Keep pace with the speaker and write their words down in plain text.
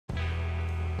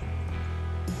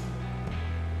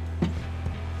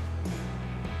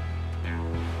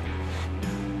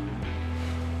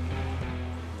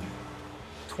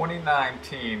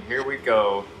2019, here we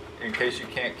go. In case you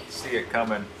can't see it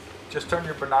coming, just turn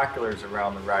your binoculars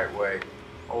around the right way.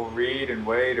 Old Reed and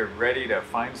Wade are ready to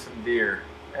find some deer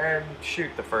and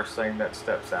shoot the first thing that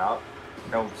steps out.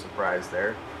 No surprise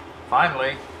there.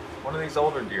 Finally, one of these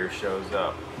older deer shows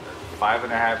up. A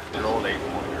 5.5-year-old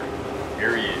 8-pointer.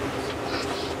 Here he is.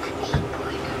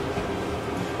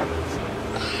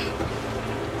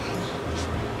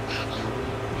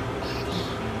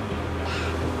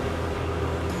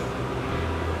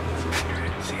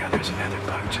 See how there's another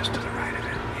buck just to the right of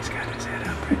him? He's got his head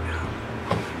up right now.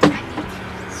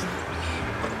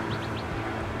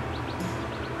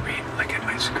 Reed, look at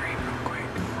my screen real quick.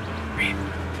 Reed.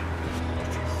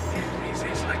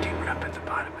 He's looking up at the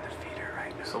bottom of the feeder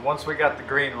right now. So once we got the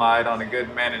green light on a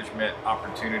good management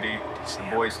opportunity, the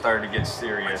boys started to get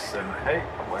serious. And hey,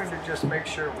 I wanted to just make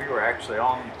sure we were actually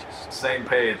on the same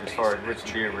page as far as which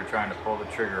deer we're trying to pull the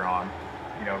trigger on.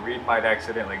 You know, Reed might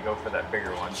accidentally go for that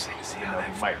bigger one, even though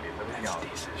he might be a little young. That's a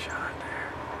decent shot there.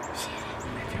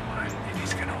 If you want, if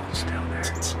he's gonna hold still there.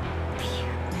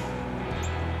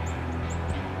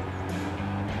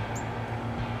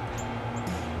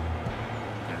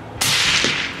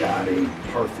 Got him.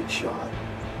 Perfect shot.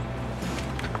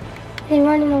 Is he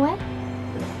running away?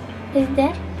 Is he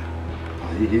dead? Oh,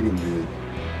 he hit him good.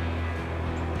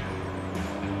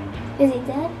 Is he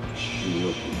dead? He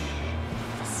will be.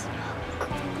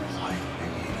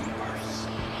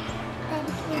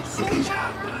 Good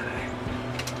job, buddy.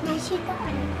 No, she got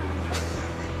him.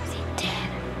 Is he dead?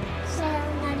 So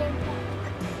another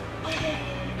buck.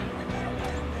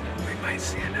 We might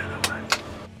see another one.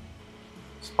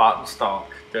 Spot and stalk.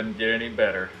 Doesn't get any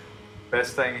better.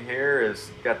 Best thing here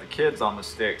is got the kids on the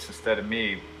sticks instead of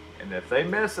me. And if they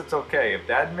miss, it's okay. If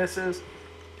Dad misses,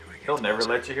 he'll never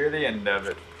let you hear the end of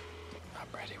it. I'm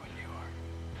ready when you are.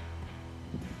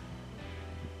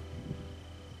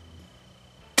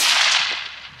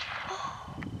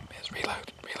 Yes, reload.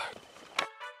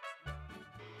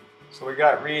 So we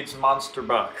got Reed's monster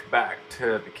buck back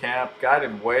to the camp. Got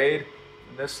him weighed.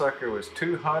 And this sucker was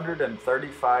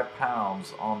 235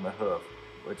 pounds on the hoof,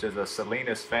 which is a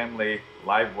Salinas family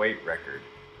live weight record.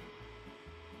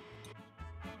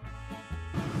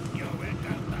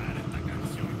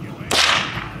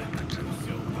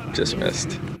 Just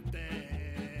missed.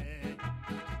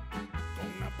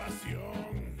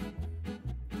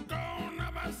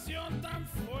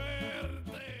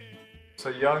 So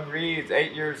young Reed's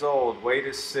 8 years old, Wade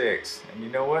is 6, and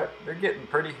you know what? They're getting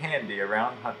pretty handy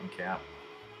around hunting camp.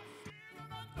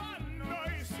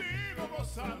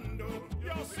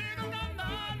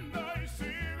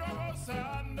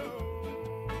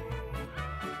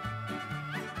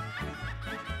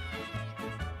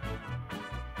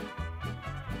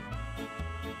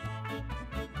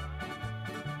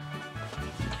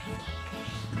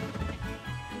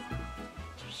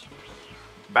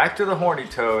 Back to the horny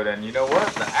toad, and you know what?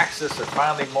 The axis are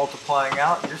finally multiplying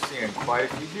out. You're seeing quite a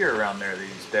few deer around there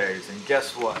these days, and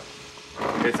guess what?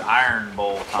 It's Iron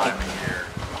Bowl time of year.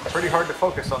 Pretty hard to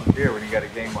focus on the deer when you got a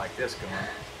game like this going.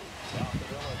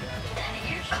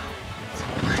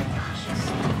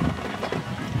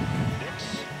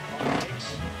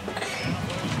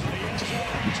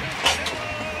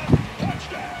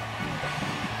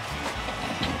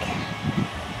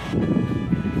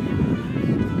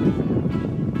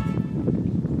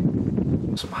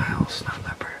 Smile, snow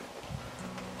leopard.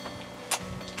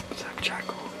 Zach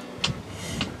Jackal.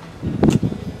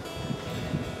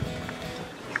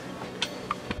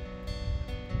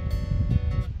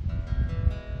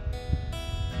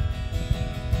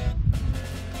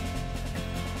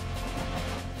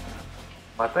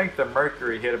 I think the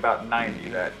mercury hit about 90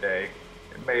 that day.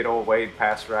 It made old Wade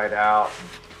pass right out.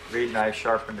 Reed and I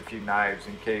sharpened a few knives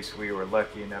in case we were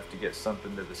lucky enough to get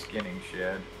something to the skinning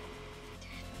shed.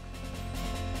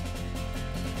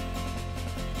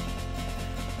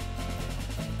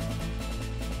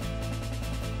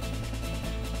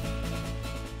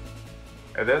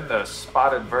 And then the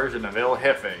spotted version of El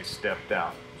Jefe stepped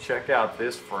out. Check out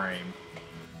this frame.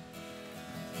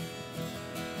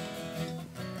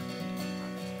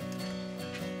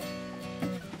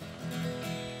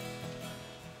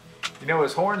 You know,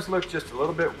 his horns look just a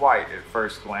little bit white at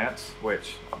first glance,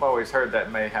 which I've always heard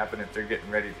that may happen if they're getting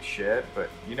ready to shed, but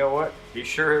you know what? He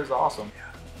sure is awesome.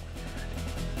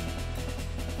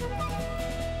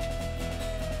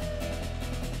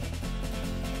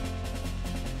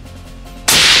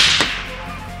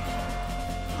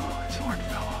 Oh, his horn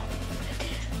fell off.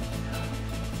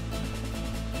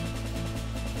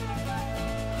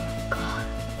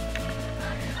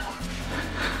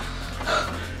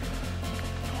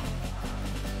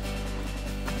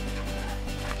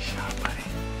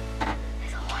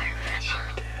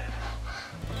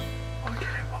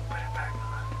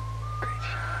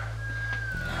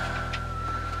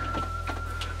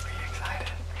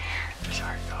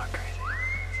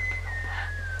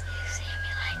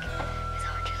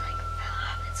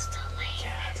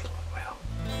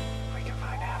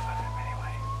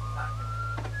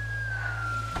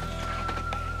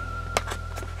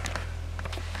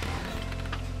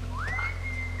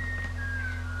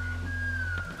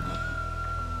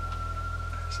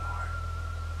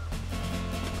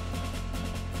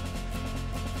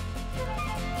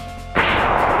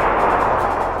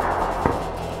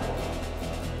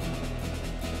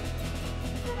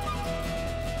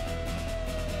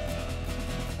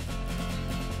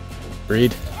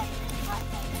 Reed.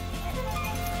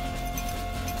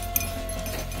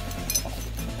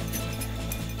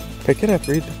 Pick it up,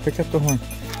 Reed. Pick up the horn.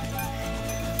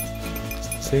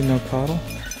 See, no coddle.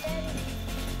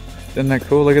 Isn't that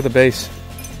cool? Look at the base.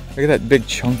 Look at that big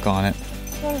chunk on it.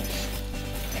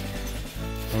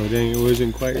 Oh dang, it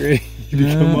wasn't quite ready to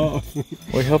come off.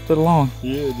 We helped it along.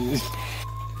 Yeah, dude.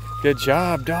 Good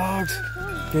job, dogs.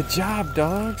 Good job,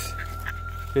 dogs.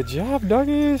 Good job,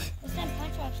 doggies.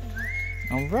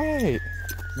 All right.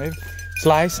 Maybe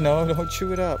slice. No, don't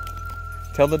chew it up.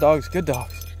 Tell the dogs. Good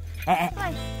dogs.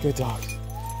 Good dogs.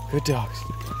 Good dogs.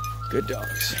 Good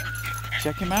dogs.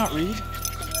 Check him out, Reed.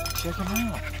 Check him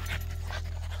out.